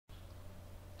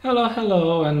Hello,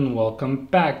 hello, and welcome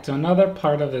back to another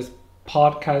part of this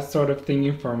podcast sort of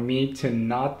thingy for me to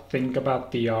not think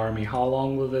about the army. How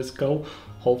long will this go?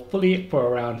 Hopefully for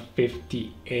around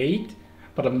 58,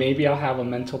 but maybe I'll have a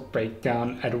mental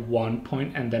breakdown at one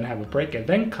point and then have a break and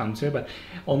then come to it, but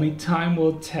only time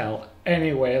will tell.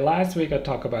 Anyway, last week I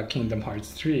talked about Kingdom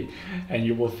Hearts 3, and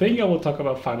you will think I will talk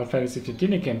about Final Fantasy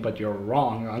 15 again, but you're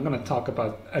wrong. I'm gonna talk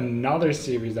about another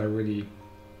series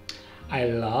I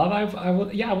love.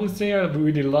 I would say I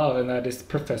really love, and that is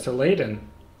Professor Layton.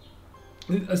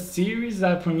 A series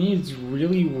that for me is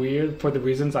really weird for the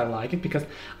reasons I like it because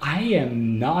I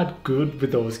am not good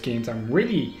with those games. I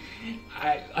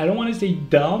don't want to say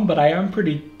dumb, but I am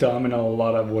pretty dumb in a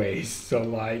lot of ways. So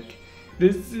like,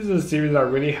 this is a series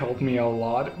that really helped me a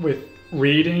lot with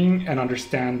reading and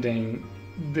understanding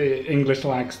the English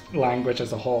language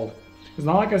as a whole. It's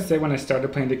not like I said when I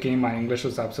started playing the game, my English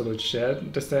was absolute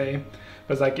shit to say,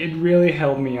 but it's like it really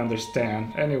helped me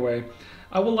understand. Anyway,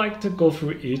 I would like to go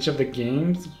through each of the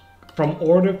games from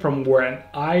order from where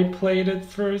I played it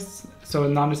first, so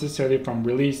not necessarily from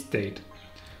release date,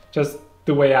 just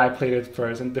the way I played it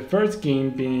first. And the first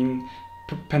game being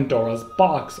Pandora's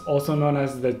Box, also known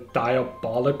as the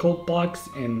Diabolical Box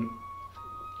in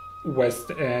West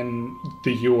and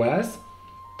the US.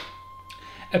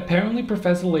 Apparently,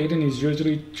 Professor Layton is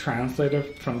usually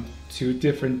translated from two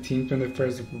different teams when they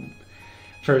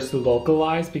first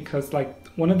localized, because like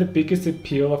one of the biggest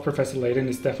appeal of Professor Layton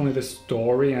is definitely the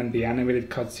story and the animated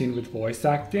cutscene with voice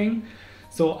acting.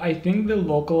 So I think the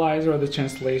localizer or the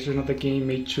translation of the game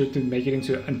made sure to make it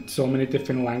into so many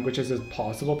different languages as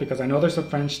possible, because I know there's a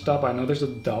French dub, I know there's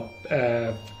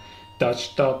a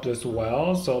Dutch dub as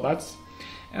well. So that's.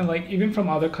 And like even from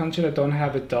other countries that don't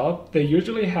have a dub, they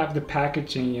usually have the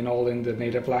packaging all in the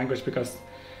native language, because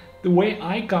the way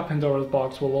I got Pandora's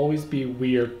Box will always be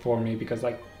weird for me, because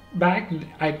like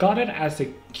I got it as a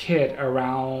kid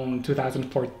around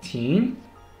 2014.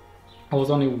 I was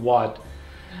only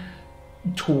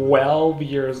 12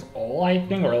 years old, I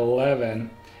think, or 11.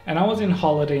 And I was in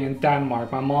holiday in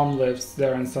Denmark. My mom lives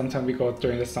there, and sometimes we go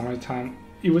during the summertime.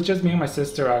 It was just me and my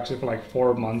sister actually for like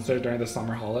 4 months there during the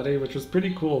summer holiday, which was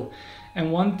pretty cool.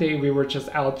 And one day we were just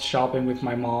out shopping with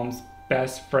my mom's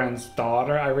best friend's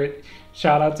daughter.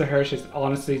 Shout out to her. She's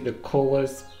honestly the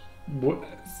coolest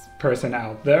person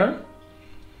out there.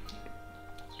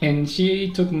 And she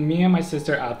took me and my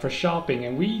sister out for shopping,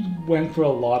 and we went through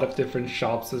a lot of different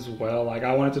shops as well. Like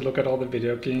I wanted to look at all the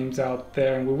video games out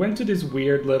there, and we went to this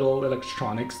weird little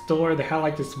electronics store. They had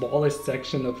like the smallest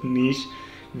section of niche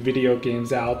video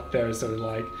games out there, so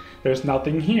like there's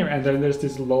nothing here. And then there's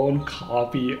this lone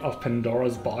copy of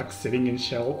Pandora's Box sitting in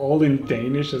shell, all in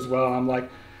Danish as well. And I'm like,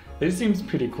 this seems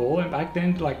pretty cool. And back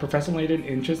then, like, Professor Layton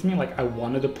interests me. Like I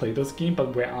wanted to play those games,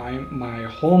 but my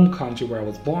home country where I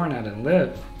was born at and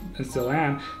live and still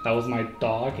am, that was my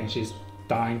dog, and she's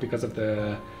dying because of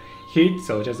the heat,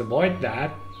 so just avoid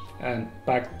that. And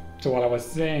back to what I was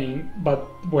saying, but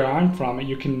where I'm from,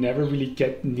 you can never really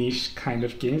get niche kind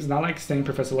of games. Not like saying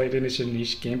Professor Layton is a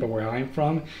niche game, but where I'm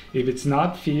from, if it's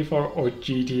not FIFA or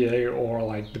GTA or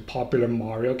like the popular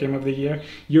Mario game of the year,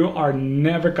 you are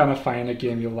never gonna find a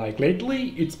game you like. Lately,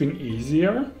 it's been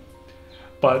easier,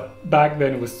 but back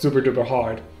then it was super duper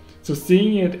hard. So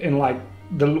seeing it in like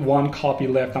the one copy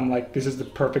left, I'm like, this is the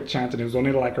perfect chance, and it was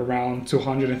only like around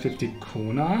 250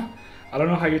 kuna. I don't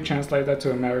know how you translate that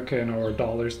to American or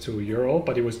dollars to euro,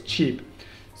 but it was cheap.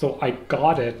 So I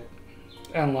got it,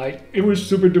 and like it was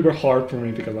super duper hard for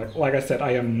me because like I said,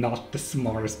 I am not the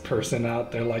smartest person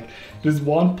out there. Like this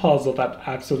one puzzle that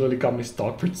absolutely got me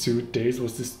stuck for 2 days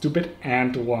was this stupid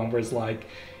ant one, where it's like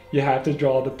you have to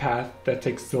draw the path that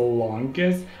takes the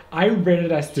longest. I read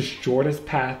it as the shortest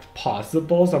path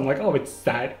possible, so I'm like, oh, it's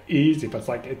that easy, but it's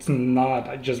like, it's not.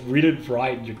 I just read it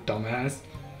right, you dumbass.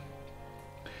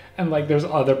 And like there's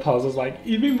other puzzles, like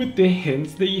even with the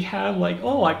hints that you have, like,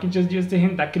 oh, I can just use the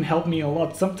hint, that can help me a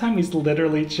lot. Sometimes it's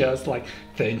literally just like,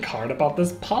 think hard about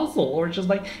this puzzle, or just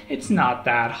like, it's not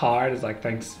that hard. It's like,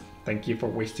 thank you for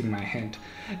wasting my hint.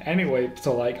 Anyway,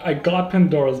 so like I got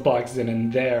Pandora's Box in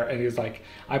there, and it's like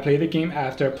I played the game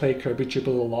after I played Kirby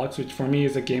Triple Deluxe, which for me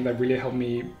is a game that really helped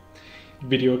me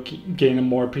gain a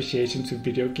more appreciation to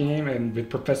video game. And with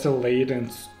Professor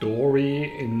Layton's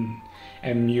story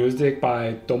and music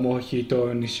by Tomohito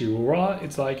and Nishiura,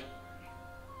 it's like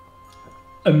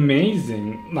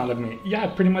amazing. Not amazing, yeah,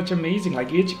 pretty much amazing.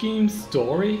 Like each game's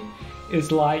story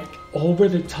is like over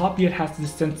the top, yet has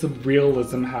this sense of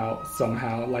realism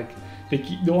somehow. Like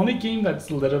the only game that's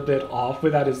a little bit off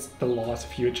with that is The Lost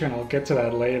Future, and I'll get to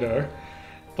that later.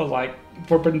 But like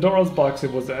for Pandora's Box,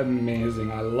 it was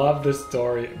amazing. I love the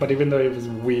story, but even though it was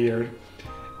weird,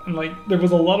 And like, there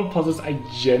was a lot of puzzles I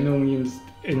genuinely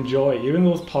enjoy. Even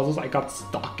those puzzles I got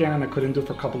stuck in and I couldn't do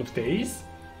for a couple of days.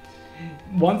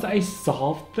 Once I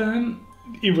solved them,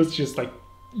 it was just like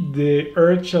the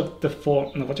urge of the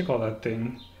no, what you call that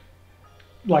thing?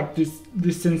 Like this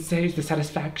sensation, the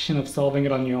satisfaction of solving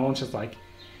it on your own, just like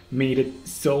made it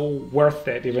so worth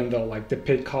it. Even though like the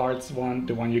pick cards one,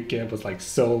 the one you get was like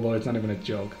so low, it's not even a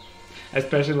joke.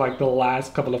 Especially like the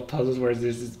last couple of puzzles where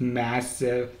there's this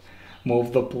massive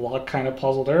move the block kind of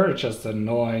puzzle, they're just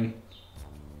annoying.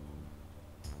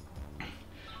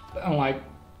 And like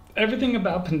everything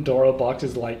about Pandora Box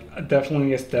is like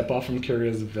definitely a step off from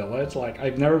Curious Village. Like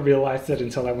I've never realized it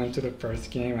until I went to the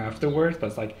first game afterwards, but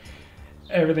it's like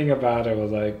everything about it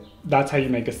was like, that's how you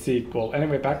make a sequel.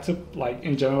 Anyway, back to like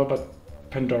in general about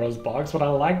Pandora's Box. What I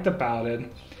liked about it,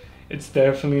 it's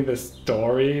definitely the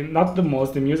story. Not the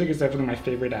most, the music is definitely my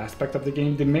favorite aspect of the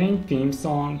game. The main theme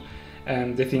song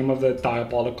and the theme of the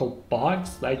Diabolical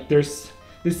Box, like there's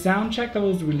the soundtrack that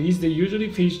was released, they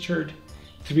usually featured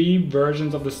 3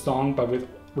 versions of the song but with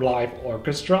live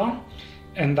orchestra,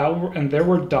 and they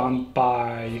were done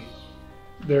by,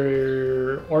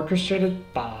 they're orchestrated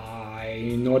by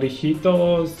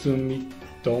Norihito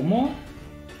Sumitomo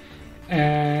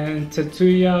and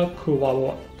Tetsuya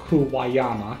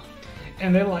Kuwayama,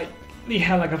 and they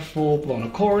had like a full-blown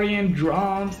accordion,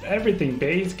 drums, everything,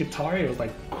 bass, guitar. It was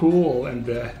like cool, and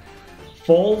the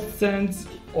full sense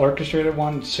orchestrated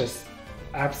one is just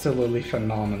absolutely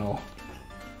phenomenal.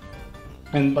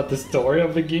 But the story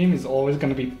of the game is always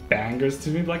gonna be bangers to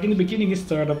me. Like in the beginning it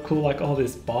started up cool, like, oh,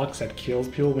 this box that kills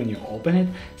people when you open it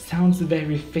sounds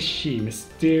very fishy,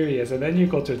 mysterious, and then you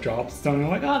go to drop stone and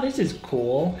you're like, oh, this is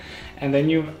cool, and then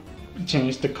you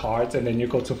change the cards and then you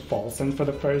go to Falsen for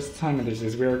the first time and there's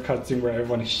this weird cutscene where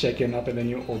everyone is shaking up and then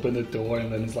you open the door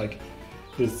and then it's like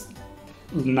this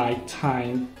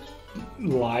nighttime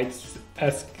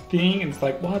lights-esque thing, and it's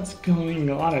like, what's going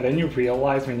on? And then you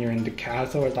realize when you're in the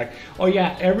castle, it's like, oh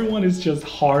yeah, everyone is just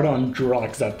hard on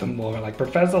drugs at the moment. Like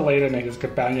Professor Layton and his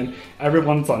companion,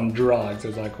 everyone's on drugs.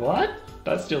 It's like, what?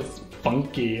 That's just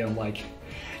funky. And like,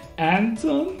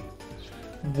 Anton,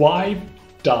 wife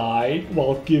died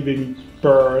while giving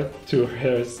birth to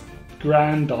his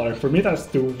granddaughter. For me, that's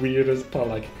the weirdest part.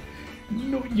 Like,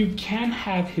 no, you can't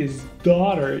have his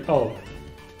daughter. Oh,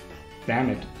 damn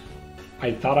it.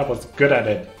 I thought I was good at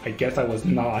it. I guess I was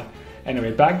not.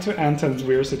 Anyway, back to Anton's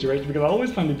weird situation, because I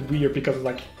always find it weird because it's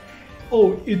like,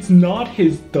 oh, it's not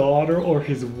his daughter or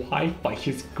his wife, but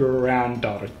his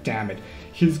granddaughter. Damn it.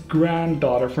 His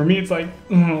granddaughter. For me, it's like,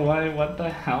 what the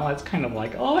hell? It's kind of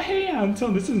like, oh, hey,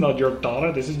 Anton, this is not your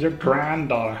daughter. This is your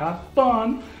granddaughter. Have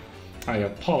fun. I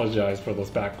apologize for those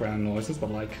background noises,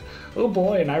 but like, oh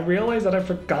boy, and I realized that I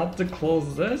forgot to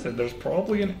close this, and there's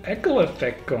probably an echo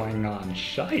effect going on.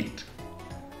 Shite.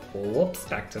 Whoops,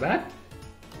 back to that.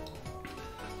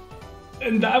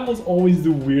 And that was always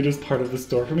the weirdest part of the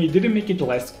story for me. It didn't make it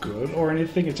less good or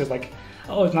anything. It's just like,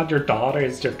 oh, it's not your daughter,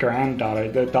 it's your granddaughter.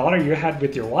 The daughter you had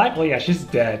with your wife, well, yeah, she's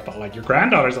dead, but like your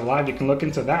granddaughter's alive, you can look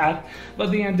into that.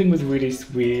 But the ending was really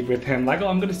sweet with him, like, oh,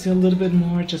 I'm gonna see a little bit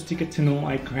more just to get to know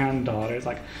my granddaughter. It's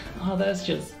like, oh, that's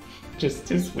just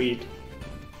too sweet.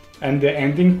 And the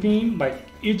ending theme, like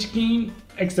each game,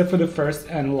 except for the first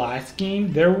and last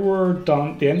game, the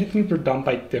ending themes were done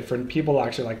by different people,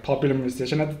 actually, like popular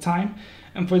musician at the time.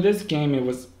 And for this game, it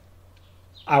was,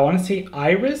 I want to say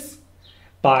Iris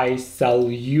by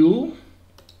Salyu.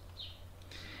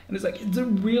 And it's like, it's a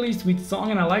really sweet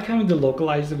song, and I like having the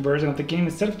localized version of the game.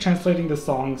 Instead of translating the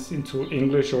songs into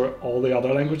English or all the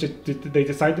other languages, they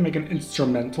decided to make an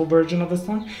instrumental version of the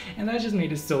song, and that just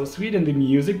made it so sweet. And the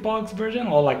music box version,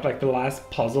 or like the last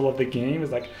puzzle of the game,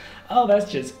 is like, oh,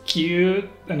 that's just cute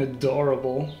and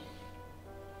adorable.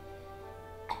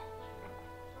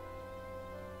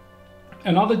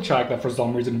 Another track that for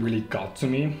some reason really got to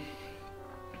me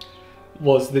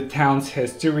was the town's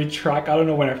history track. I don't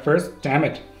know, when I first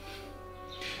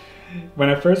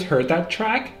heard that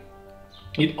track,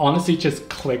 it honestly just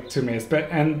clicked to me.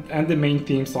 And the main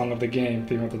theme song of the game,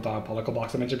 theme of the Diabolical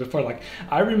Box I mentioned before. Like,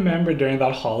 I remember during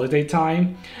that holiday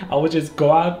time, I would just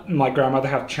go out, my grandmother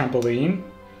had a trampoline,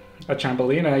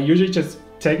 and I usually just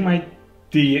take my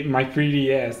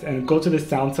 3DS and go to the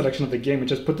sound selection of the game and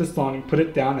just put the song, put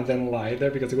it down, and then lie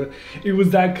there, because it was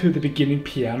that good. The beginning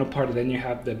piano part, and then you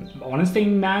have the, I want to say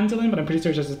mandolin, but I'm pretty sure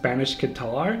it's just a Spanish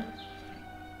guitar.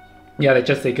 Yeah, they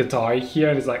just say guitar here,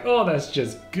 and it's like, oh, that's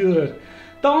just good.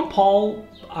 Don Paul,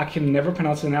 I can never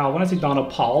pronounce it now. I want to say Don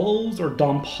Apollos or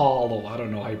Don Paulo. I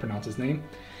don't know how you pronounce his name.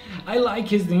 I like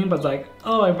his name, but it's like,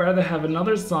 oh, I'd rather have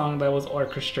another song that was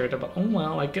orchestrated, but oh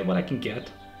well, I get what I can get.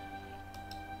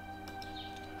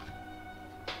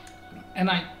 And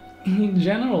in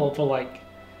general, for like,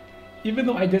 even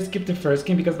though I did skip the first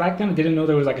game because back then I didn't know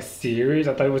there was like a series,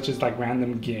 I thought it was just like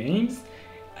random games.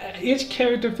 Each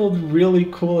character felt really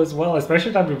cool as well,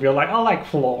 especially that reveal, like, oh, like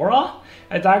Flora?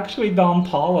 It's actually Don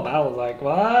Paula. I was like,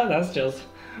 what? That's just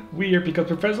weird, because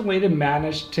Professor Layton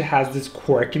managed to have this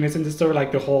quirkiness in the story,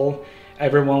 like the whole,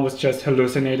 everyone was just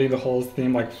hallucinating the whole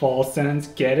theme, like false sense,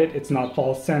 get it? It's not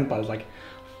false sense, but it's like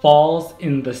false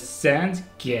in the sense,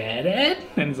 get it?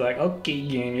 And it's like, okay,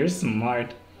 game, you're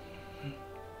smart.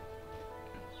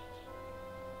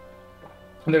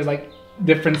 And there's like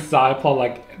different side plot,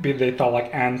 like they thought like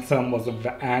Anton was a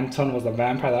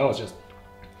vampire. That was just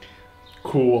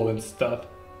cool and stuff.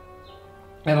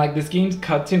 And like this game's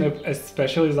cutscene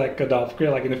especially is like an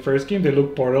upgrade. Like in the first game they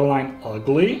look borderline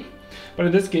ugly, but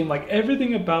in this game, like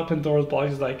everything about Pandora's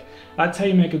Box is like, that's how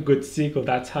you make a good sequel,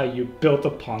 that's how you build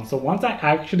upon. So once I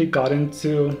actually got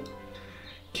into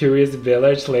Curious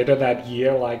Village later that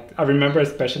year, like I remember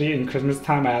especially in Christmas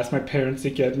time I asked my parents to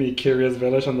get me Curious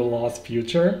Village on the Lost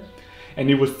Future, and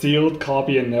it was sealed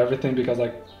copy and everything, because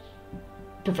like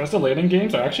Professor Layton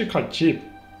games are actually quite cheap.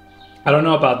 I don't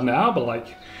know about now, but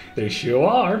like they sure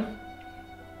are.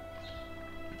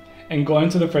 And going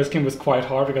to the first game was quite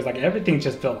hard because like everything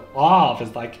just felt off.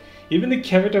 It's like even the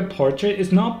character portrait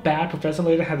is not bad. Professor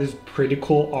Layton had this pretty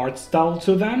cool art style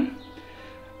to them,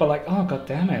 but like, oh god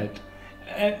damn it.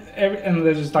 And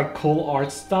there's just like cool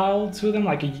art style to them,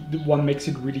 like one makes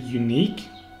it really unique,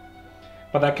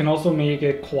 but that can also make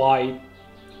it quite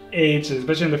aged,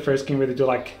 especially in the first game where they do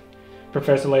like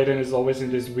Professor Layton is always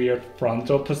in this weird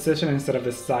frontal position instead of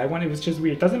the side one. It was just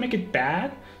weird. It doesn't make it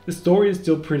bad. The story is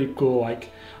still pretty cool, like,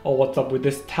 oh, what's up with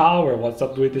this tower, what's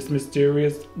up with this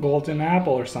mysterious golden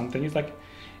apple or something. It's like,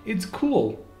 it's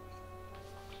cool.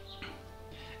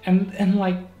 And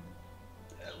like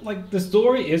the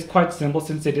story is quite simple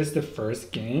since it is the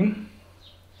first game,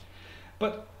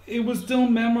 but it was still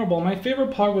memorable. My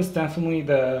favorite part was definitely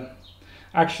the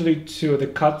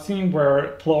cutscene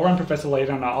where Flora and Professor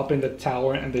Layton are up in the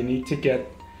tower and they need to get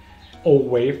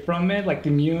away from it. Like the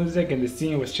music and the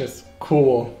scene was just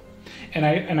cool, and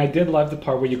I did love the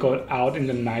part where you go out in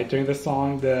the night during the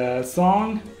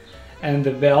song and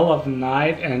the Veil of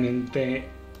Night, and in the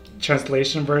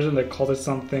translation version they called it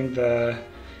something, the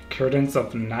Curtains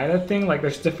of Night, I think. Like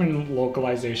there's different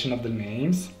localization of the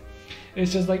names.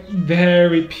 It's just like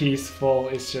very peaceful.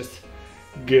 It's just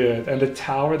good. And the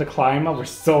tower, the climb up, were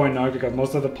so annoying because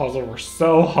most of the puzzles were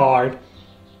so hard,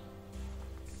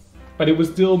 but it was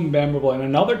still memorable. And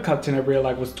another cutscene I really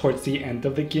liked was towards the end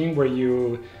of the game where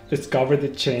you discover the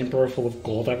chamber full of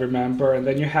gold, I remember, and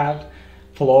then you have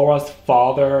Flora's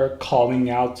father calling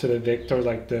out to the victor,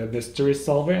 like the mystery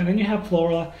solver, and then you have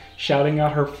Flora shouting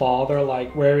out her father,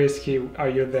 like, where is he? Are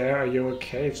you there? Are you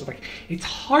okay? It's like, it's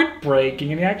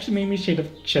heartbreaking, and it actually made me shed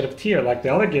a tear. Like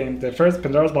the other game, the first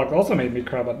Pandora's Box also made me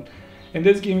cry, but in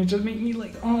this game it just made me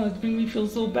like, oh, it made me feel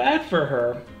so bad for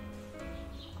her.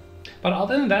 But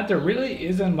other than that, there really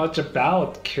isn't much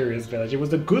about Curious Village. It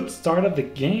was a good start of the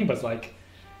game, but like,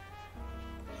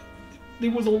 there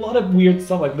was a lot of weird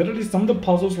stuff. Like literally some of the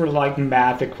puzzles were like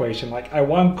math equation. Like I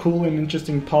want cool and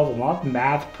interesting puzzle, not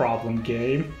math problem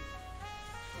game.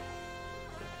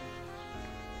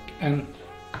 But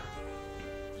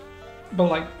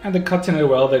like, and the cutscene as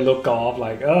well, they look off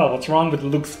like, oh, what's wrong with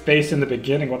Luke's face in the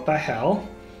beginning? What the hell?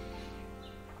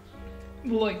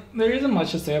 Like, there isn't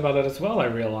much to say about it as well, I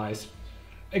realize.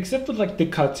 Except for like the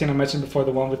cutscene I mentioned before,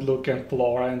 the one with Luke and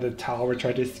Flora in the tower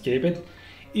trying to escape it.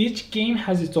 Each game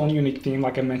has its own unique theme,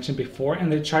 like I mentioned before,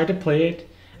 and they try to play it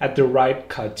at the right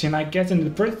cutscene, I guess. In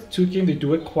the first two games, they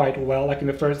do it quite well. Like in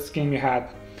the first game, you had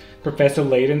Professor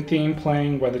Layton theme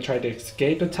playing where they tried to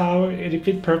escape the tower. It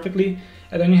fit perfectly.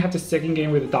 And then you have the second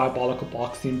game where the Diabolical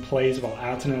Box theme plays while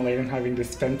Anton and Layton having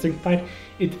this fencing fight.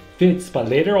 It fits, but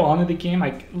later on in the game,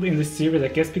 like in the series, I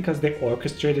guess because they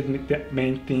orchestrated the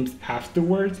main themes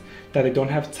afterwards, that they don't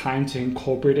have time to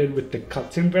incorporate it with the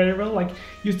cutscene very well. Like,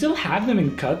 you still have them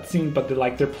in cutscene, but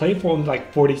they're played for only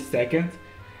like 40 seconds,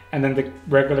 and then the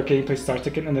regular gameplay starts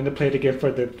again, and then they play it again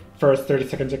for the first 30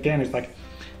 seconds again. It's like,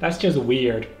 that's just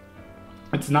weird.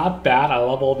 It's not bad, I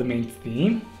love all the main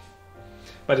theme,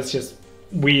 but it's just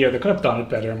weird. They could have done it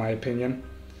better in my opinion.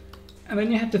 And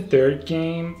then you have the third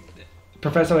game,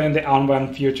 Professor Layton, the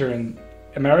Unbound Future in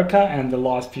America and the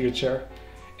Lost Future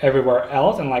everywhere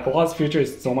else. And like, Lost Future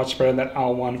is so much better than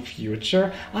Unbound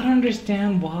Future. I don't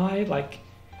understand why. Like,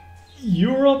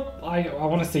 Europe, I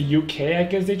want to say UK, I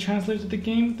guess they translated the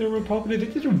game. They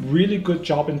did a really good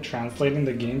job in translating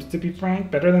the games, to be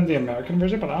frank. Better than the American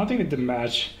version, but I don't think it did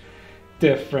match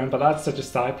different, but that's such a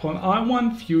side point. I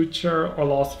want Future or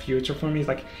Lost Future for me. It's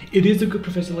like, it is a good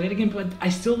Professor Layton game, but I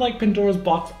still like Pandora's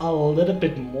Box a little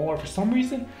bit more. For some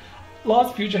reason,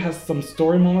 Lost Future has some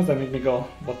story moments that make me go,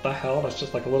 what the hell? That's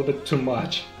just like a little bit too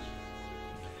much.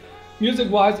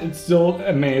 Music-wise, it's still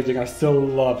amazing. I still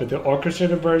love it. The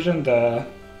orchestrated version, the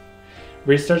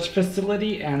research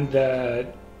facility, and the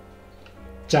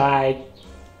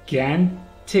gigantic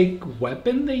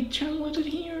weapon they channeled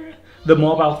here. The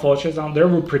mobile fortress on there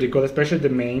were pretty good, especially the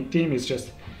main theme is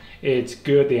just, it's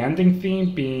good. The ending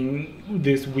theme being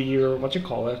this weird, what you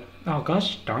call it? Oh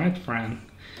gosh, darn it, friend.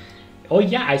 Oh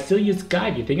yeah, I still use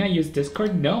Skype. You think I use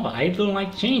Discord? No, I don't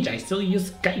like change. I still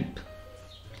use Skype.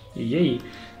 Yay.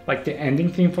 Like the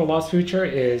ending theme for Lost Future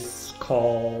is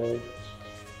called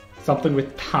something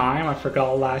with time. I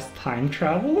forgot last time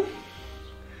travel.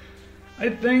 I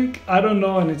think, I don't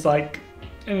know, and it's like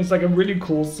a really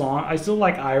cool song. I still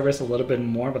like Iris a little bit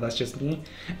more, but that's just me.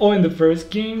 Oh, in the first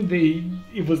game,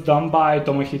 it was done by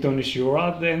Tomohito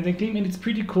Nishiura, the ending theme, and it's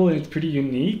pretty cool and it's pretty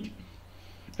unique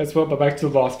as well. But back to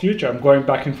Lost Future, I'm going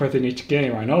back and forth in each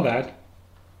game, I know that.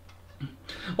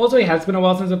 Also, it has been a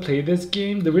while since I played this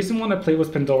game. The recent one I played was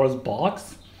Pandora's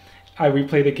Box. I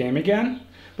replayed the game again.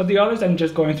 But the others, I'm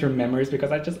just going through memories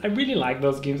because I really like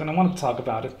those games and I want to talk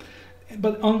about it.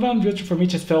 But Unbound Future for me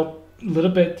just felt a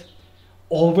little bit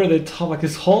over the top. Like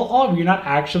this whole, oh, you're not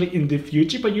actually in the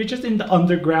future, but you're just in the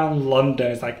underground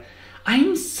London. It's like,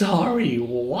 I'm sorry,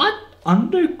 what?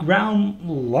 Underground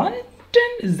London?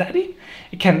 Is that it?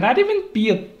 Can that even be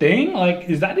a thing? Like,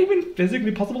 is that even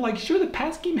physically possible? Like, sure, the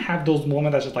past game have those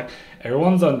moments that's just like,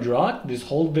 everyone's on drugs, this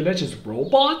whole village is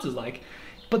robots. It's like,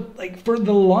 but like for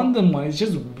the London one, it's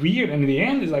just weird. And in the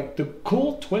end, it's like the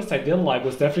cool twist I did like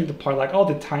was definitely the part like, oh,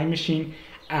 the time machine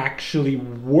actually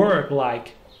worked.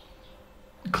 Like,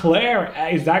 Claire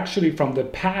is actually from the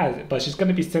past, but she's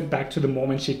gonna be sent back to the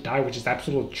moment she died, which is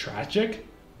absolutely tragic.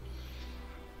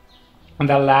 And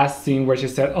that last scene where she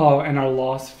said, oh, and our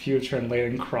lost future, and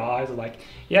Layton cries, like,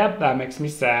 yep, that makes me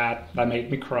sad. That made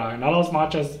me cry. Not as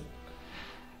much as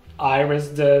Iris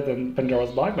did in Pandora's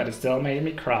Box, but it still made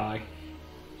me cry.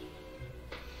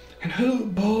 And oh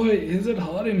boy, is it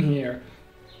hot in here.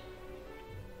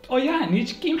 Oh yeah, and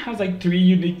each game has like 3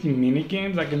 unique mini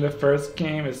games. Like in the first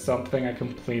game is something I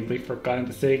completely forgot. In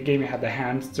the second game you had the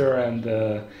hamster and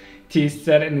the tea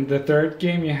set, and in the third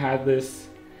game you had this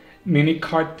mini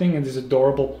card thing and this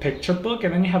adorable picture book,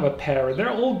 and then you have a parrot.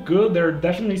 They're all good, they're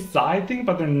definitely side things,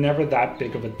 but they're never that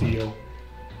big of a deal.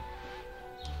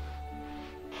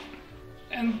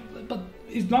 But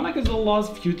it's not like as though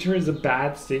Lost Future is a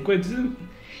bad sequel.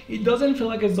 It doesn't feel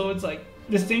like as though it's like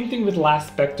the same thing with Last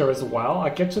Spectre as well. I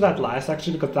get to that last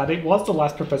actually because it was the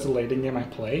last Professor Layton game I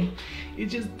played. It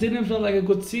just didn't feel like a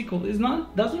good sequel. It's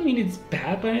not, doesn't mean it's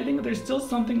bad, but I think there's still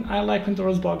something I like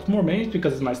Pandora's Box more. Maybe it's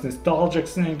because it's my nostalgic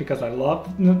thing, because I love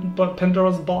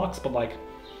Pandora's Box, but like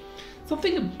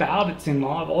something about it seemed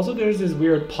off. Also, there's this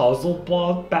weird puzzle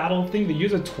battle thing. They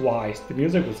use it twice. The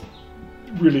music was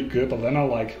really good, but then I'm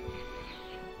like,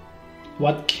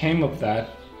 what came of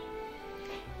that?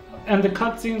 And the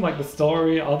cutscenes, like the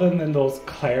story, other than those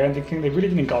Claire ending things, they really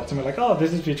didn't got to me. Like, oh,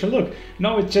 this is future. Look,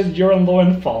 no, it's just you're on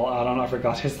Lowenfall. I don't know, I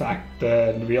forgot his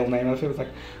the real name of it. It was like,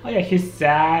 oh yeah, he's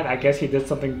sad. I guess he did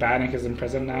something bad and he's in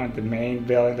prison now. And the main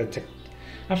villain,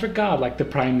 I forgot, like the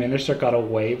Prime Minister got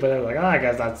away with it. Like, oh, I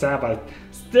guess that's sad, but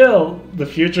still, the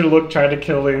future Look tried to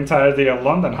kill the entirety of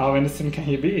London. How innocent can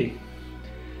he be?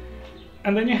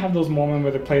 And then you have those moments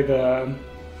where they play the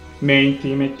main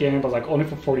theme game, but like only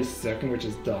for 40 seconds, which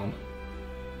is dumb.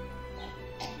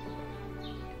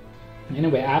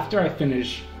 Anyway, after I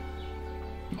finish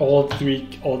all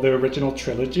the original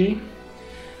trilogy,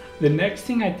 the next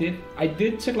thing I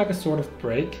did take like a sort of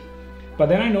break, but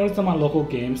then I noticed on my local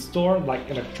game store, like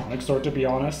electronics store to be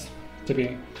honest, to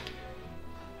be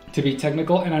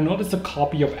technical, and I noticed a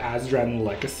copy of Azran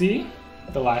Legacy,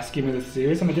 the last game of the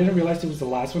series, and I didn't realize it was the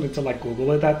last one until I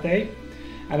googled it that day.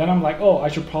 And then I'm like, oh, I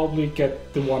should probably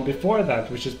get the one before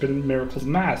that, which has been Miracle's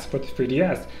Mask for the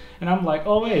 3DS. And I'm like,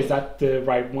 oh wait, is that the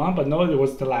right one? But no, it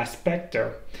was the Last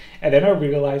Spectre. And then I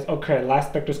realized, okay, Last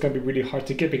Spectre is going to be really hard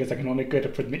to get because I can only get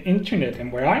it from the internet, and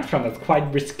where I'm from, that's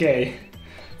quite risque.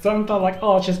 So I thought like,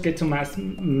 oh, I'll just get to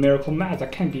Miracle Mask. I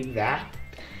can't be that.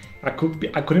 I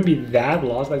couldn't be that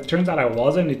lost, but it turns out I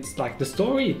wasn't. It's like the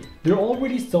story, they're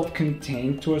already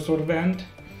self-contained to a sort of end.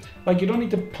 Like, you don't need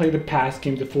to play the past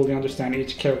game to fully understand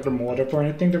each character motive or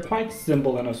anything. They're quite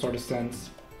simple in a sort of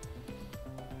sense.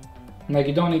 Like,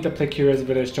 you don't need to play Curious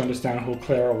Village to understand who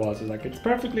Clara was. It's like, it's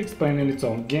perfectly explained in its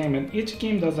own game, and each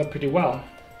game does that pretty well.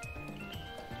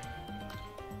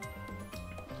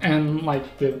 And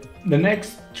like the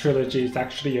next trilogy is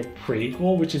actually a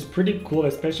prequel, which is pretty cool,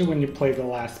 especially when you play The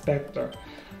Last Spectre.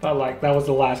 But like that was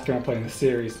the last game I played in the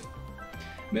series.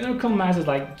 Miracle Mask is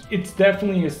like, it's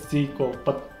definitely a sequel,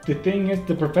 but the thing is,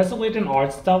 the Professor Layton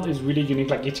art style is really unique.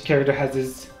 Like each character has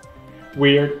this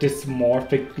weird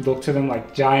dysmorphic look to them,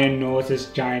 like giant noses,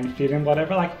 giant feet and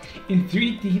whatever. Like in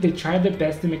 3D they tried their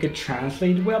best to make it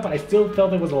translate well, but I still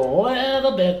felt it was a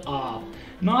little bit off.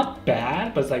 Not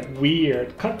bad, but it's like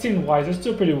weird. Cutscene wise, it's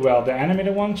still pretty well. The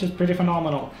animated one is just pretty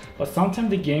phenomenal. But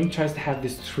sometimes the game tries to have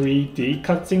this 3D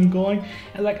cutscene going,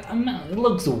 and like, it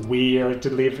looks weird to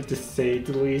leave it to say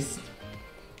the least.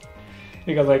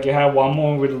 Because like you have one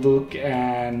moment with Luke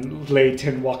and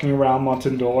Layton walking around Monte,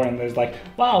 and there's like,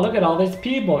 wow, look at all these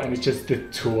people, and it's just the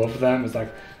two of them. It's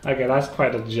like, okay, that's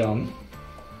quite a jump.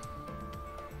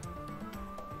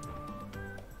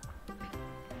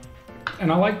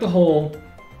 And I like the whole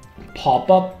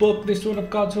pop-up book they sort of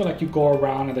got to, like you go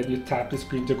around and then you tap the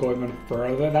screen to go even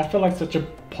further. That felt like such a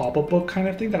pop-up book kind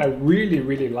of thing that I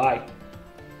really liked.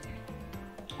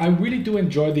 I really do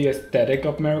enjoy the aesthetic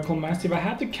of Miracle Mask. If I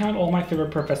had to count all my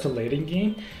favorite Professor Layton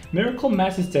game, Miracle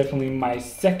Mask is definitely my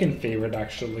second favorite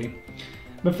actually.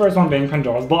 The first one being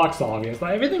Pandora's Box, obviously.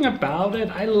 Everything about it,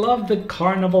 I love the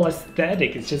carnival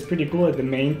aesthetic. It's just pretty cool. Like the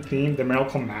main theme, the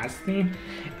Miracle Mask theme,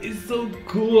 is so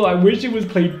cool. I wish it was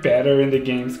played better in the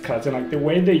game's cutscene. Like the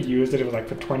way they used it, it was like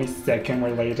for 20 seconds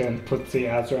where Layton puts the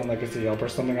Azure on Legacy up or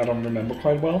something. I don't remember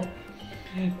quite well.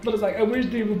 But it's like, I wish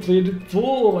they would play it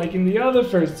full, like in the other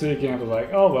first two games. Like,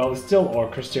 oh well, it's still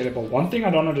orchestrated. But one thing I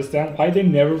don't understand, why they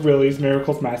never released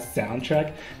Miracle's Mask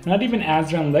soundtrack. Not even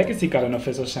Azure and Legacy got an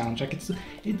official soundtrack.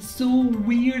 It's so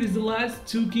weird. It's the last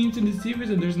two games in the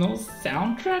series and there's no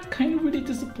soundtrack. Kind of really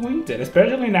disappointed.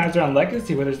 Especially in Azure and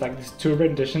Legacy, where there's like these two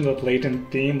renditions of Layton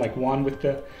theme, like one with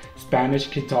the Spanish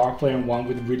guitar player and one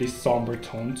with really somber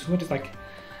tone to it. It's like,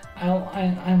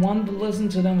 I want to listen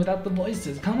to them without the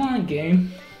voices. Come on,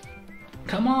 game.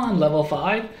 Come on, level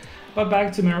 5. But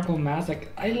back to Miracle Mask,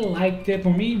 like, I liked it.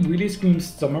 For me, it really screams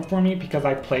summer for me because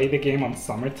I played the game on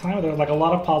summertime. There was like a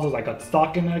lot of puzzles, I got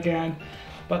stuck in it again.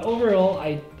 But overall,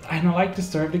 I like to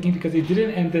serve the game because it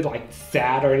didn't end it like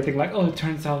sad or anything like, oh, it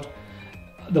turns out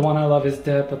the one I love is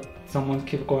dead, but someone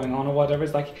keep going on or whatever.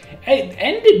 It's like, it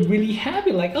ended really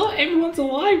happy, like, oh, everyone's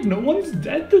alive, no one's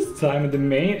dead this time. And the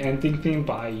main ending theme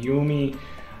by Yumi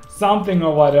something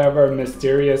or whatever,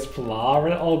 mysterious flower,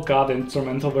 oh god,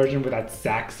 instrumental version with that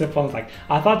saxophone. It's like,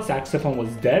 I thought saxophone was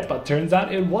dead, but turns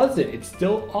out it wasn't. It's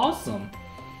still awesome.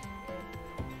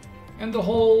 And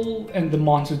the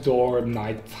Montador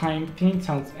nighttime theme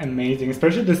sounds amazing,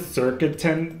 especially the circuit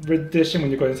tent rendition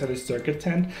when you go inside the circuit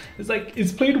tent. It's like,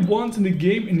 it's played once in the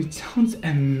game and it sounds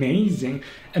amazing.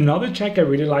 Another track I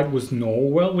really liked was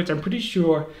Norwell, which I'm pretty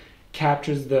sure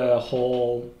captures the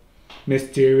whole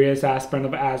mysterious aspect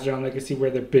of Azure and Legacy where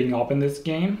they're being up in this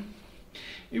game.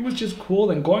 It was just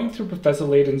cool, and going through Professor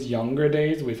Layton's younger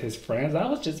days with his friends, that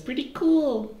was just pretty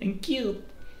cool and cute.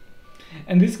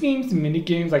 And this game's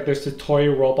minigames, like there's the toy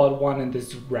robot one and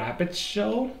this rabbit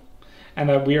show and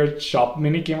that weird shop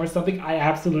minigame or something. I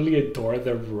absolutely adore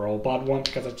the robot one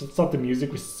because I just thought the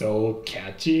music was so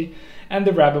catchy, and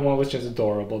the rabbit one was just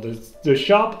adorable. The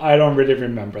shop, I don't really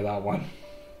remember that one.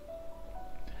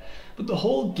 But the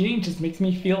whole game just makes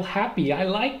me feel happy. I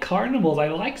like carnivals, I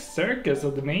like circus,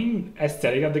 so the main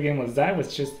aesthetic of the game was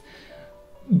just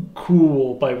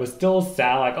cool, but it was still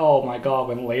sad. Like, oh my god,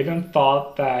 when Layton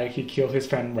thought that he killed his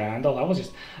friend Randall, I was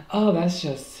just, oh, that's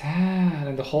just sad.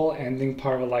 And the whole ending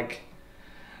part was like,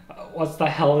 what's the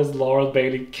hell is Laurel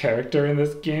Bailey character in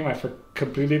this game? I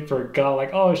completely forgot.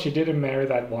 Like, oh, she didn't marry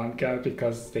that one guy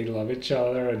because they love each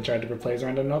other and tried to replace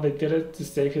Randall. No, they did it to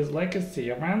save his legacy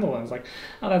of Randall. And it's like,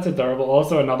 oh, that's adorable.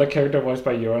 Also, another character voiced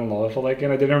by Yoran Lowenthal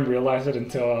again. I didn't realize it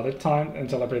until I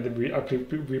played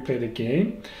replayed the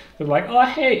game. So like, oh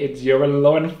hey, it's Yoran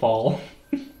Lowenthal.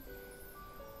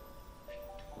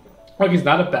 Like, he's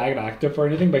not a bad actor for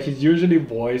anything, but he's usually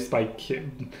voiced by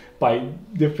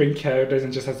different characters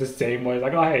and just has the same voice.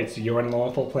 Like, oh hey, it's Yoran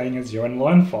Lowenthal playing as Yoran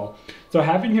Lowenthal. So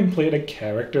having him play the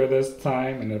character this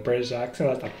time in a British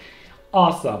accent, that's like,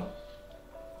 awesome.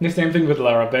 The same thing with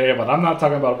Lara Bay, but I'm not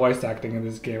talking about voice acting in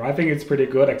this game. I think it's pretty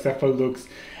good, except for Luke's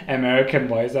American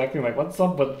voice acting. Like, what's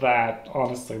up with that?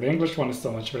 Honestly, the English one is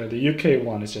so much better. The UK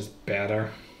one is just better.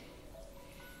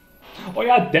 Oh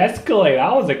yeah, Descalade,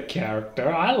 that was a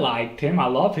character. I liked him. I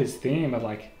love his theme, but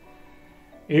like,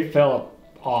 it felt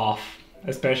off.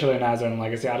 especially in Azure and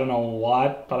Legacy. I don't know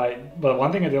what, but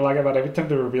one thing I do like about every time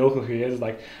they reveal who he is,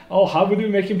 like, oh, how would we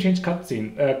make him change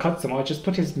custom? Oh, just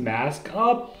put his mask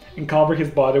up and cover his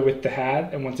body with the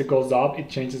hat, and once it goes up, it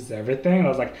changes everything. And I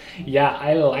was like, yeah,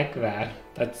 I like that.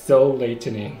 That's so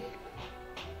Layton-y.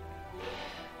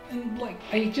 And like,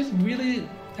 I just really,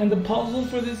 and the puzzle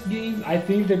for this game, I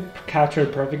think they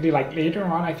captured perfectly. Like later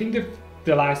on, I think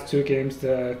the last two games,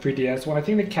 the 3DS one, I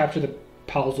think they captured the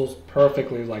puzzles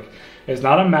perfectly. Like, it's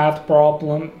not a math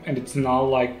problem, and it's not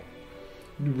like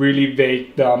really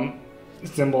vague,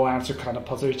 simple answer kind of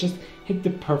puzzle. It's just hit the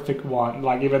perfect one.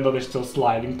 Like, even though there's still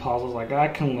sliding puzzles, like I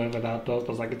can live without those,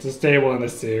 but like it's a stable in the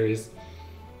series.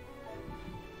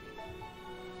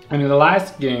 I mean, the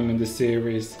last game in the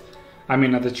series, I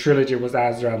mean, the trilogy was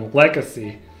Azure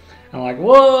Legacy. And like,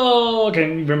 whoa!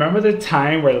 Can you remember the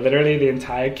time where literally the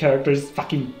entire characters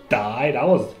fucking died? That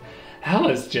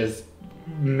was just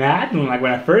maddening. Like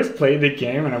when I first played the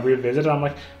game and I revisited, I'm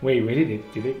like, wait, really?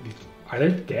 Are they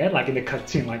dead? Like in the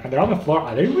cutscene, like they're on the floor.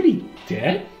 Are they really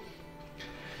dead?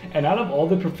 And out of all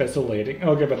the Professor Layton,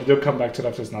 okay, but they do come back to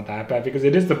that, so it's not that bad because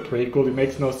it is the prequel. It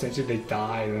makes no sense if they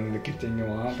die and they continue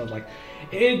on. But like,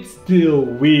 it's still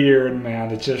weird, man.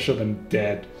 They just show them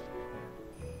dead.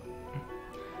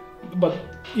 But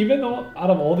even though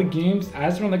out of all the games,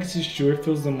 Azure Legacy sure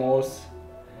feels the most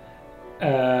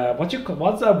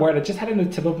what's that word? I just had it in the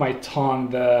tip of my tongue.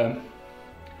 The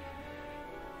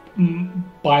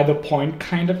by the point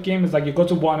kind of game. Is like you go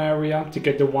to one area to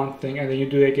get the one thing, and then you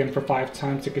do it again for 5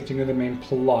 times to continue the main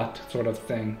plot sort of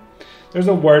thing. There's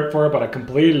a word for it, but I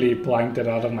completely blanked it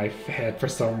out of my head for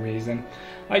some reason.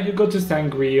 Like you go to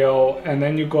Grio, and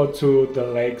then you go to the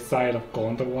lake side of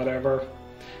Gondo, whatever,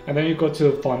 and then you go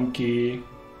to Funky,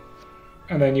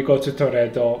 and then you go to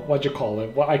Toretto, what you call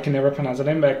it? Well, I can never pronounce the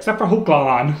name, except for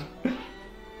Huklan.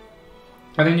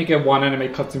 And then you get one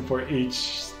anime cutscene for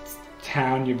each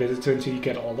town you visit to until you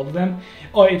get all of them.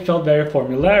 Oh, it felt very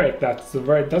formulaic. That's the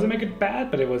word. It doesn't make it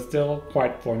bad, but it was still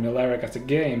quite formulaic as a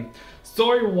game.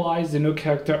 Story-wise, the new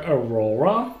character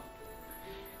Aurora,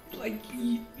 like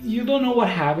you don't know what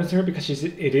happens to her because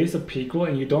it is a prequel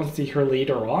and you don't see her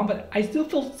later on. But I still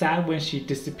felt sad when she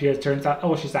disappears. Turns out,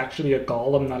 oh, she's actually a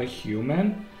golem, not a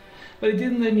human. But it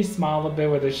didn't let me smile a bit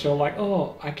with the show, like,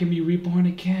 oh, I can be reborn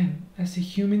again as a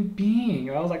human being.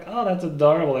 And I was like, oh, that's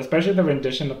adorable. Especially the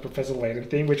rendition of Professor Layton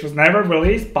theme, which was never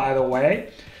released, by the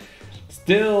way.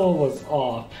 Still was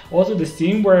off. Also, the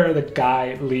scene where the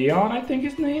guy, Leon, I think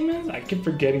his name is, I keep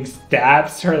forgetting,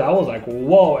 stabs her. That was like,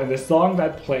 whoa. And the song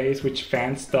that plays, which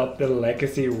fans up the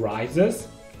Legacy Rises,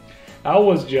 that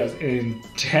was just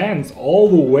intense all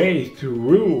the way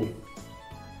through.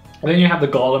 And then you have the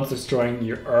golems destroying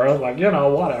your Earth, like, you know,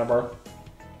 whatever.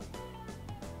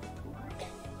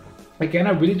 Again,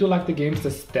 I really do like the game's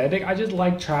aesthetic. I just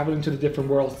like traveling to the different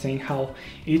worlds, seeing how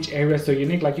each area is so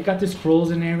unique. Like, you got this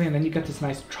frozen area, and then you got this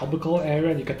nice tropical area,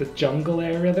 and you got this jungle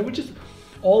area. They were just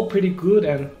all pretty good.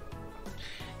 And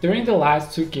during the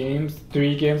last 3 games,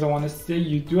 I want to say,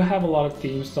 you do have a lot of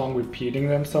theme songs repeating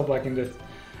themselves, like in this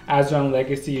Azure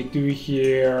Legacy, you do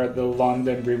hear the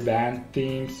London revamped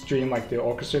theme stream, like the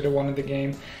orchestrated one in the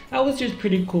game. That was just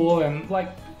pretty cool, and like,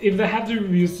 if they have to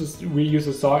reuse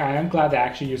the song, I am glad they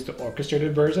actually used the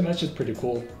orchestrated version. That's just pretty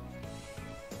cool.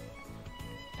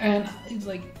 And it's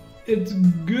like, it's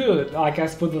good. Like,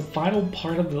 as for the final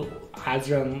part of the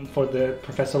Azure for the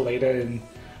Professor Layton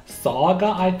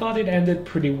saga, I thought it ended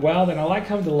pretty well, and I like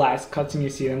how the last cutscene you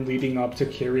see them leading up to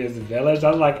Kiria's village. I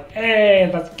was like, hey,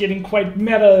 that's getting quite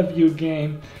meta of you,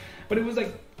 game. But it was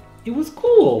like, it was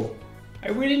cool. I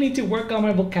really need to work on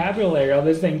my vocabulary on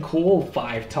this thing cool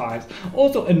 5 times.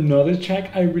 Also, another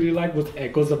track I really like was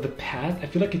Echoes of the Past. I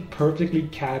feel like it perfectly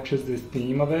captures this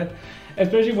theme of it,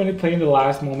 especially when it played in the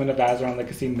last moment of Azure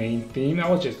Legacy main theme.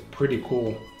 That was just pretty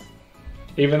cool.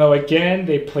 Even though, again,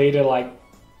 they played it like,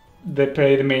 they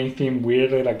play the main theme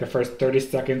weirdly, like the first 30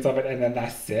 seconds of it, and then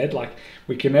that's it. Like,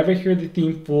 we can never hear the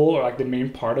theme full, or like the main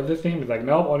part of the theme. It's like,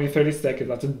 nope, only 30 seconds,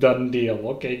 that's a done deal.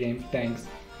 Okay, game, thanks.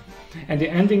 And the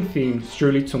ending theme,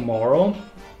 Surely Tomorrow,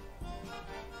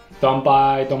 done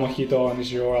by Tomohito and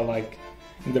Nishiura, like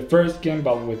in the first game,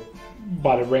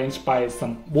 but arranged by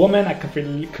some woman. I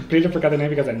completely forgot the name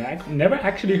because I never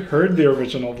actually heard the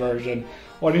original version,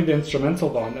 only the instrumental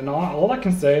one. And all I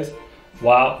can say is,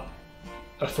 wow,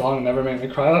 a song never made me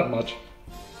cry that much.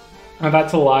 And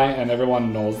that's a lie, and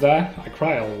everyone knows that. I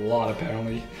cry a lot,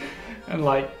 apparently. And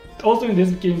like, also in this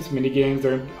game's minigames,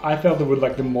 I felt they were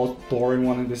like the most boring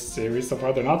one in this series so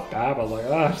far. They're not bad, but I was like,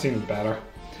 I've seen it better.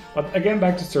 But again,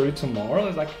 back to Surely Tomorrow,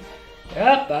 it's like,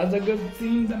 yeah, that's a good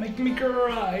theme that makes me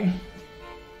cry.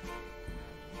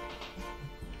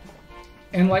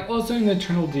 And like also in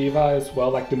Eternal Diva as well,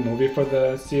 like the movie for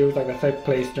the series, like that takes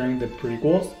place during the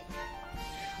prequels.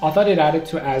 I thought it added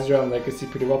to Azrael Legacy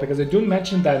pretty well because they do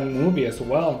mention that movie as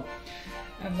well.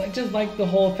 And I just like the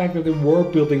whole fact that they were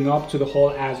building up to the whole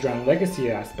Azrael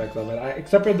Legacy aspect of it.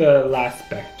 Except for the last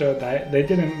Spectre, that they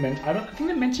didn't mention. I think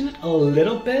they mentioned it a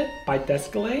little bit by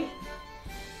Descalay,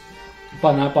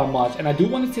 but not by much. And I do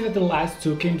want to say that the last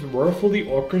two games were fully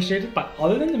orchestrated, but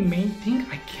other than the main thing,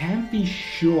 I can't be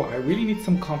sure. I really need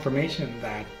some confirmation of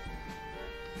that.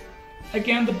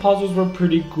 Again, the puzzles were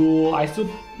pretty cool.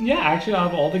 Actually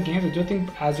out of all the games, I do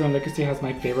think Azrael Legacy has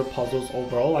my favorite puzzles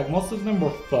overall. Like most of them were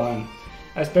fun.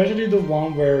 Especially the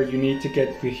one where you need to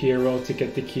get the hero to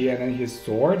get the key and then his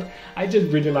sword. I just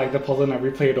really like the puzzle and I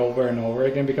replay it over and over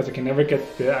again because I can never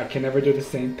do the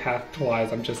same path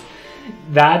twice. I'm just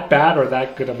that bad or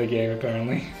that good of a game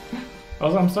apparently.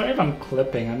 Also, I'm sorry if I'm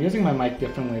clipping. I'm using my mic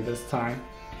differently this time.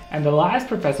 And the last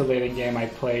Professor Layton game I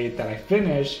played that I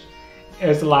finished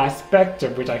is The Last Spectre,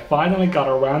 which I finally got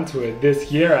around to it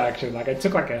this year actually. Like I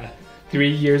took like a 3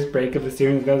 years break of the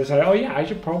series and then decided, oh yeah, I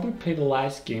should probably play the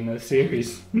last game of the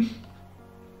series.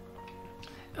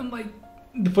 And like,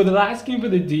 for the last game for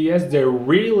the DS, they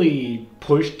really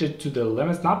pushed it to the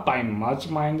limits, not by much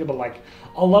mind you, but like,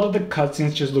 a lot of the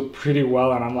cutscenes just look pretty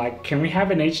well and I'm like, can we have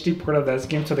an HD port of this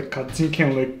game so the cutscene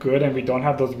can look good and we don't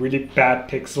have those really bad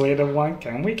pixelated ones?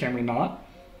 Can we? Can we not?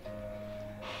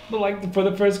 But like for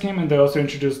the first game, and they also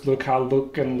introduced how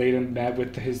Luke and Layton met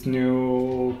with his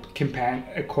new companion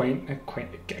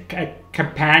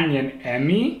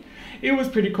Emmy. It was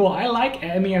pretty cool. I like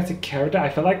Emmy as a character. I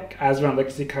feel like Azrael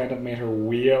Legacy kind of made her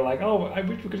weird. Like, oh, I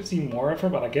wish we could see more of her,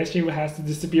 but I guess she has to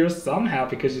disappear somehow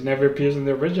because she never appears in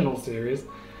the original series,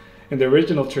 in the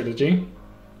original trilogy.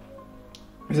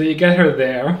 So you get her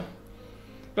there.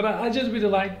 But I just really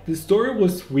like the story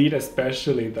was sweet,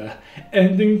 especially the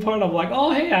ending part of like,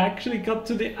 oh hey, I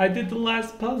did the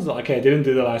last puzzle. Okay, I didn't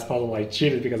do the last puzzle, I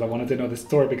cheated because I wanted to know the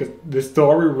story, because the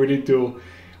story really do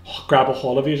grab a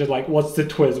hold of you. Just like, what's the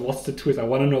twist? What's the twist? I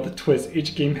want to know the twist.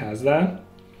 Each game has that.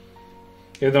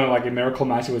 Even though like in Miracle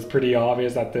Mask it was pretty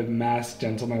obvious that the masked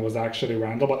gentleman was actually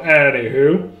Randall, but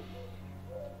anywho.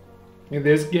 In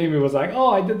this game, it was like, oh,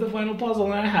 I did the final puzzle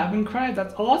and I haven't cried.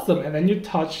 That's awesome. And then you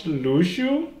touched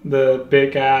Lushu, the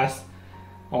big ass,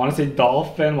 I want to say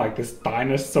dolphin, like this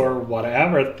dinosaur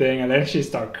whatever thing. And then she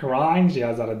starts crying. She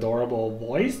has that adorable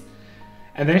voice.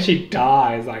 And then she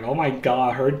dies. Like, oh my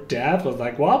god, her death was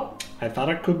like, well, I thought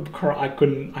I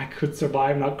could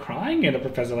survive not crying in a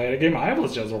Professor Layton game. I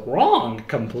was just wrong,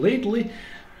 completely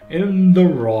in the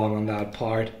wrong on that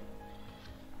part.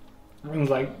 I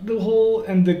was like,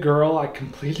 the girl, I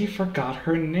completely forgot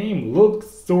her name. Looks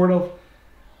sort of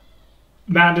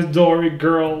mandatory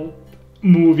girl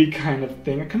movie kind of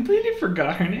thing. I completely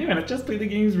forgot her name and I just played the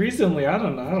games recently. I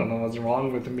don't know what's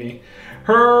wrong with me.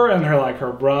 Her and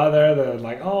her brother, they're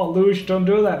like, oh, Lush, don't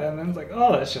do that. And then it's like,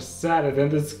 oh, that's just sad. And then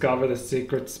discover the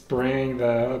secret spring,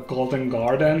 the golden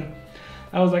garden.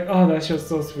 I was like, oh, that's just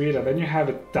so sweet. And then you have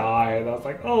it die. And I was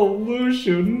like, oh,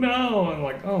 Lushu, no. And I'm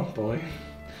like, oh boy.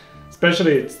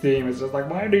 Especially its theme, it's just like,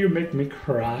 why do you make me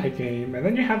cry, game? And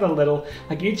then you have the little,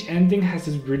 like each ending has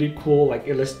this really cool like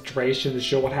illustration to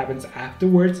show what happens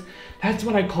afterwards. That's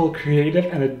what I call creative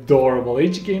and adorable.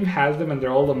 Each game has them and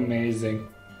they're all amazing.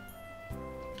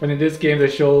 And in this game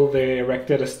they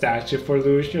erected a statue for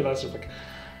Lucia. That's just like,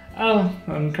 oh,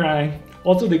 I'm crying.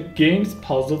 Also, the game's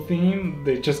puzzle theme,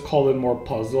 they just called it more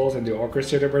puzzles, and the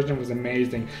orchestrated version was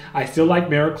amazing. I still like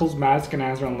Miracle's Mask and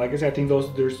Azrael Legacy. I think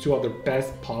there's two of the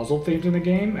best puzzle themes in the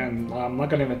game, and I'm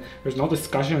not gonna even, there's no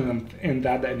discussion in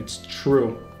that, and it's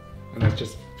true. And that's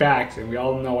just facts, and we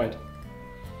all know it.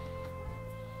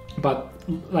 But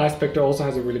Last Spectre also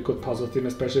has a really good puzzle theme,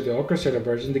 especially the orchestrated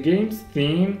version. The game's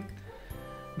theme,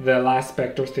 the Last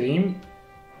Spectre theme,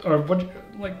 or what,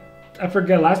 like, I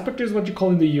forget, Last Spectre is what you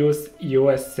call in the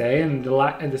USA, and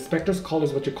the Spectre's Call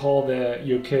is what you call the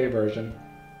UK version.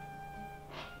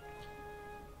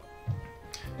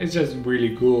 It's just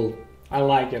really cool. I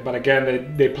like it, but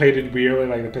again, they played it weirdly,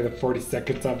 like they played the 40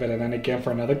 seconds of it, and then again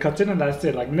for another cutscene, and that's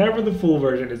it. Like, never the full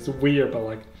version, it's weird, but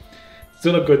like,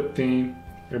 still a good theme,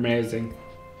 amazing.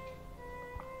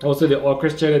 Also, the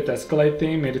orchestrated Escalate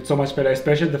theme made it so much better,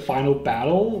 especially the final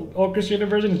battle orchestrated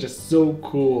version is just so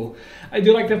cool. I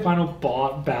do like the final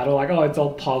battle, like, oh, it's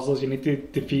all puzzles, you need to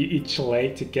defeat each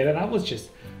leg to get it. That was just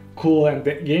cool, and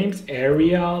the game's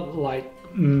area, like,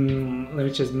 let me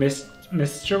just,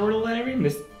 Mr.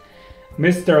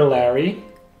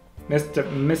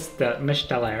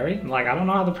 Larry, like, I don't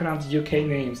know how to pronounce UK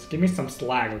names, give me some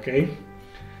slack, okay?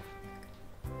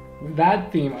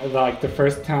 that theme, like the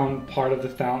first town part of the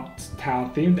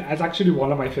town theme, that's actually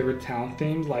one of my favorite town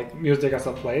themes, like music as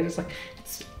I played. It's like,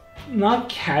 it's not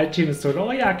catchy and sort of,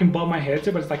 oh yeah, I can bob my head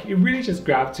to, but it's like, it really just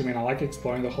grabbed to me, and I like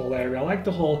exploring the whole area. I like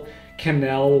the whole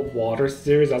canal water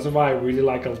series. That's why I really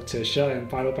like Altissia and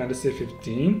Final Fantasy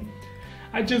 15.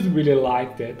 I just really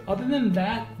liked it. Other than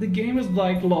that, the game is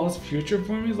like lost future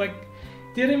for me. It's like,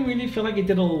 didn't really feel like it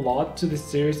did a lot to the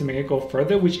series to make it go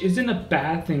further, which isn't a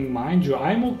bad thing, mind you.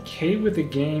 I'm okay with the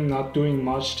game not doing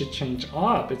much to change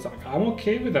up. It's like, I'm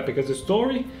okay with that because the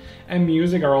story and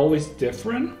music are always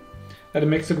different, that it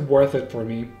makes it worth it for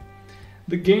me.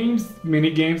 The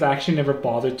mini games, I actually never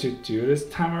bothered to do this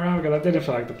time around because I didn't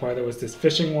feel like the part. There was this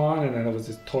fishing one, and then there was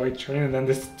this toy train, and then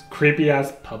this creepy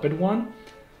ass puppet one.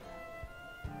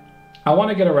 I want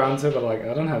to get around to it, but like,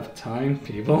 I don't have time,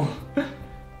 people.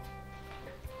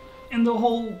 And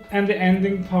the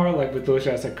ending part, like with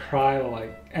Lucia as a cry,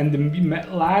 like, and the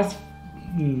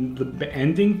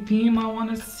ending theme, I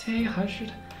want to say,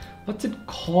 what's it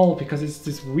called? Because it's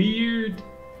this weird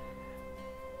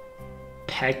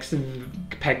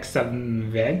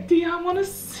Pexaventi, I want to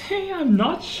say. I'm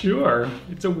not sure.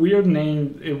 It's a weird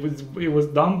name. It was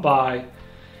done by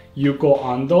Yoko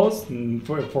Ando's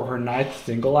for her ninth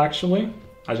single, actually.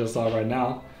 I just saw it right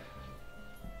now.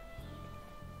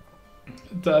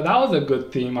 That was a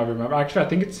good theme, I remember. Actually, I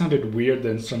think it sounded weird,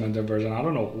 the instrumental version. I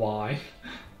don't know why.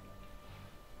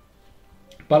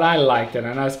 But I liked it.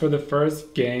 And as for the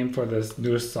first game for this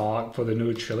new song, for the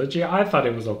new trilogy, I thought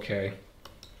it was okay.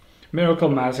 Miracle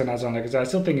Master and Azon, because I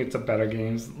still think it's a better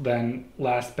game than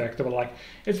Last Spectre. But like,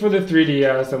 it's for the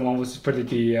 3DS and one was for the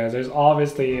DS. There's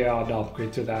obviously an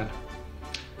upgrade to that.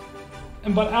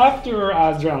 But after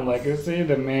Azran Legacy,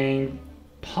 the main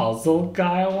puzzle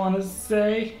guy, I want to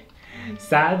say,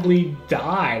 sadly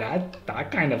died.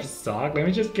 That kind of sucked. Let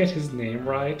me just get his name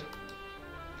right.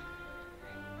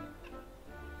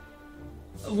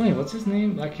 Wait, what's his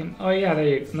name? Oh yeah, there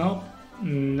you go.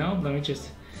 No, let me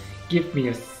just, give me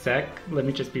a sec. Let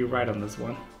me just be right on this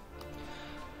one.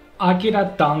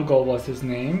 Akira Dango was his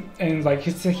name, and like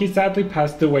he sadly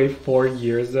passed away 4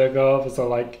 years ago. So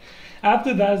like,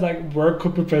 after that, it's like, where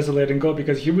could Professor Layton go?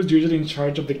 Because he was usually in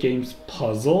charge of the game's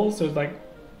puzzle. So it's like,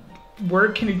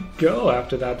 where can he go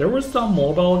after that? There were some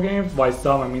mobile games. By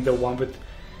some, I mean the one with,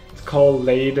 it's called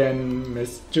Layton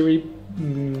Mystery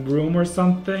Room or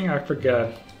something. I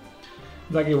forget.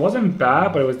 Like, it wasn't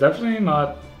bad, but it was definitely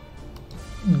not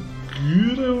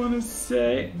good, I want to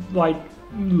say. Like,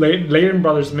 Layton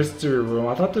Brothers Mystery Room.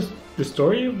 I thought the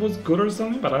story was good or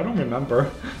something, but I don't remember.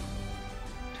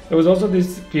 There was also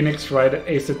this Phoenix Wright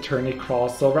Ace Attorney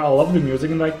crossover. I love the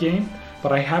music in that game,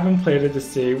 but I haven't played it to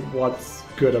see what's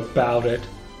good about it.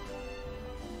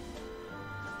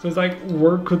 So it's like,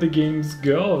 where could the games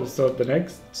go?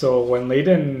 So when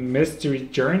Layton Mystery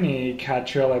Journey,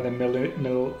 Catriel, and the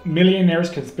Millionaire's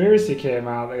Conspiracy came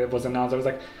out, it was announced. I was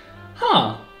like,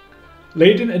 huh,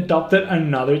 Layton adopted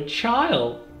another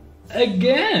child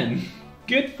again.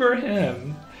 Good for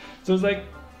him. So it's like,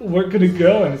 where could it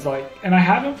go? And it's like, and I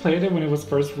haven't played it when it was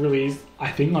first released.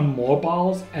 I think on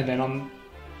mobiles, and then on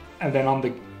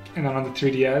the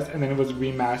 3DS, and then it was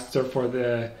remastered for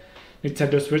the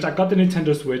Nintendo Switch. I got the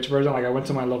Nintendo Switch version. Like, I went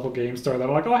to my local game store. They're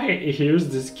like, oh hey, here's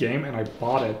this game, and I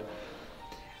bought it.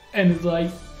 And it's like,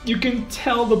 you can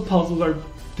tell the puzzles are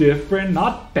different,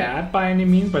 not bad by any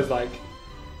means, but it's like,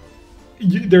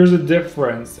 there's a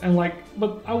difference. And like,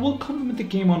 but I will compliment the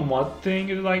game on one thing.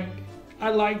 It's like, I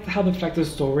liked how the fact the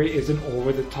story isn't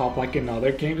over the top like in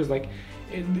other games. It's like,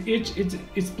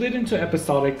 it's split into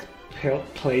episodic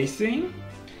placing,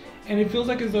 and it feels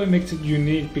like as though it makes it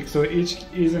unique because so each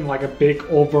isn't like a big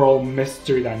overall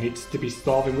mystery that needs to be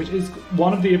solved, which is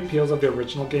one of the appeals of the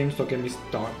original games. Don't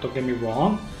get me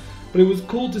wrong, but it was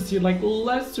cool to see like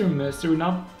lesser mystery,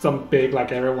 not some big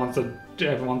like everyone's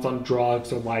on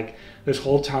drugs, or like this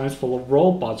whole town is full of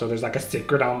robots, or there's like a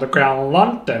secret underground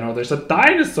London, or there's a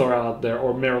dinosaur out there,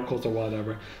 or miracles or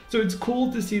whatever. So it's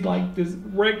cool to see like this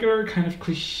regular kind of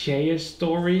cliche-ish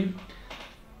story,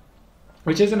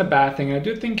 which isn't a bad thing. I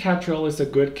do think Catriel is a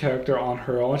good character on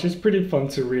her own. She's pretty fun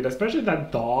to read, especially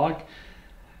that dog.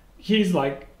 He's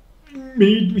like,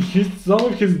 some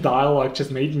of his dialogue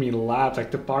just made me laugh.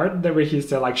 Like the part where he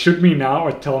said like, shoot me now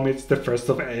or tell me it's the 1st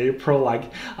of April. Like,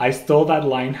 I stole that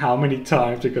line how many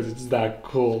times because it's that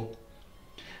cool.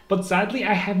 But sadly,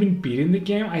 I haven't beaten the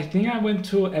game. I think I went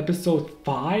to episode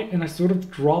 5 and I sort of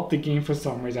dropped the game for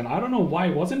some reason. I don't know why.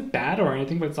 It wasn't bad or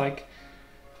anything, but it's like,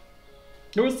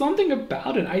 there was something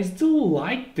about it. I still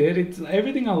liked it. It's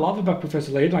everything I love about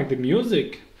Professor Layton, like the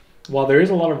music. While there is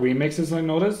a lot of remixes I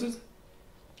noticed,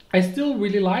 I still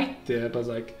really liked it. But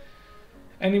like,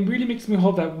 And it really makes me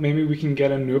hope that maybe we can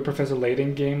get a new Professor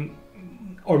Layton game,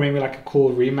 or maybe like a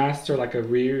cool remaster, like a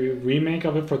remake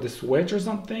of it for the Switch or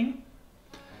something.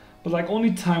 But like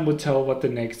only time will tell what the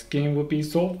next game would be.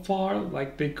 So far,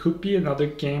 like there could be another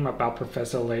game about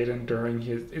Professor Layton during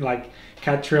his, like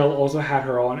Catriel also had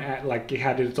her own, like it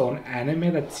had its own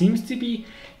anime that seems to be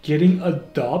getting a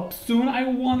dub soon, I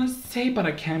want to say, but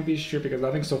I can't be sure because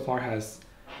nothing so far has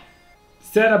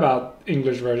said about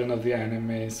English version of the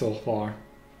anime so far.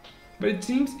 But it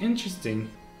seems interesting.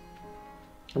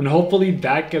 And hopefully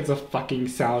that gets a fucking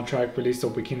soundtrack release so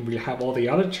we can really have all the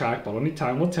other tracks, but only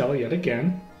time will tell yet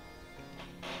again.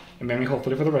 And maybe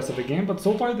hopefully for the rest of the game. But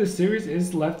so far this series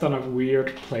is left on a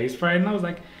weird place right now. It's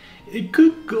like, it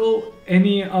could go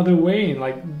any other way.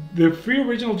 Like, the three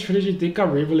original trilogy did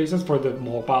got re-releases for the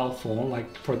mobile phone,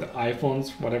 like for the iPhones,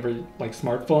 whatever, like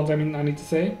smartphones, I mean, I need to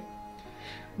say.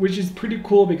 Which is pretty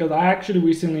cool because I actually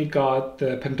recently got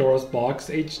the Pandora's Box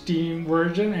HD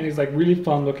version, and it's like really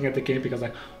fun looking at the game because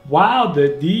like, wow, the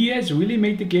DS really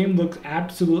made the game look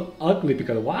absolutely ugly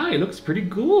because wow, it looks pretty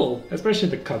cool, especially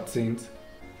the cutscenes.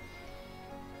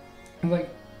 And like,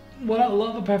 what I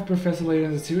love about Professor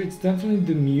Layton is too, it's definitely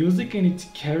the music and its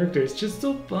character. It's just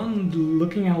so fun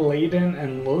looking at Layton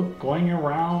and going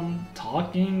around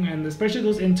talking, and especially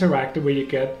those interactive where you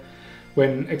get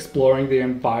when exploring the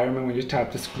environment when you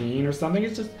tap the screen or something.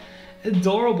 It's just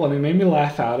adorable, and it made me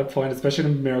laugh at a point, especially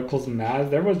in Miracle's Mask.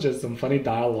 There was just some funny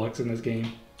dialogues in this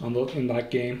game, in that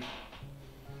game.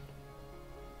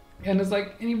 And it's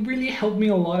like, and it really helped me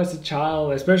a lot as a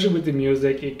child, especially with the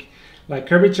music. Like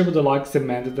Kirby Triple Deluxe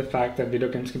cemented the fact that video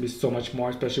games can be so much more,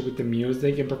 especially with the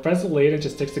music. And Professor Layton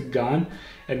just takes a gun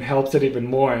and helps it even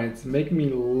more. And it's making me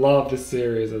love the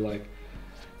series, and like,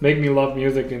 make me love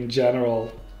music in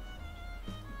general.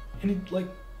 And it like,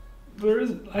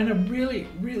 and I really,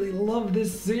 really love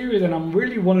this series, and I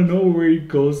really want to know where it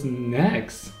goes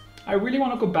next. I really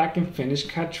want to go back and finish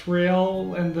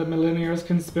Catriel and the Millennials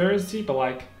Conspiracy, but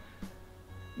like,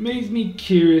 makes me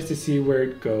curious to see where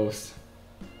it goes.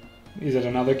 Is it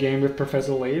another game with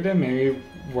Professor Layton? Maybe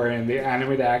where in the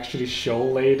anime they actually show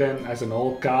Layton as an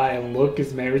old guy and Luke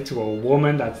is married to a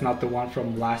woman that's not the one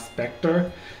from Last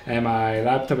Spectre, and my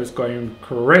laptop is going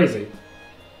crazy.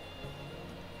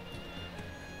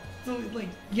 So like,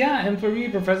 yeah, and for me,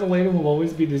 Professor Layton will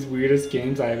always be these weirdest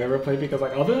games I've ever played because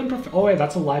like, other than oh wait,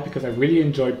 that's a lie because I really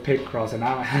enjoyed Picross, and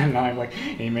now I'm like,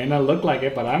 it may not look like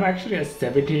it, but I'm actually a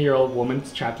 17-year-old woman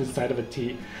trapped inside of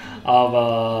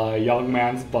a young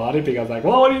man's body because like,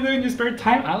 well, what do you do in your spare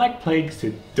time? I like playing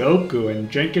Sudoku and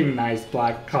drinking nice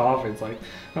black coffee. It's like,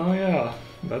 oh yeah,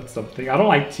 that's something. I don't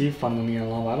like tea, funnily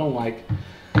enough. I don't like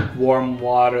warm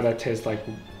water that tastes like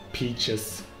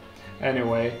peaches.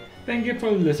 Anyway, thank you for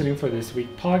listening for this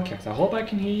week's podcast. I hope I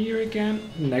can hear you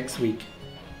again next week.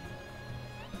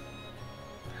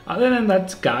 Other than that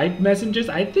Skype messages,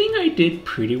 I think I did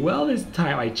pretty well this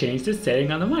time. I changed the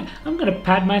setting on the mic. I'm gonna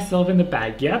pat myself in the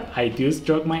back. Yep, I do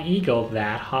stroke my ego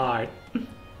that hard.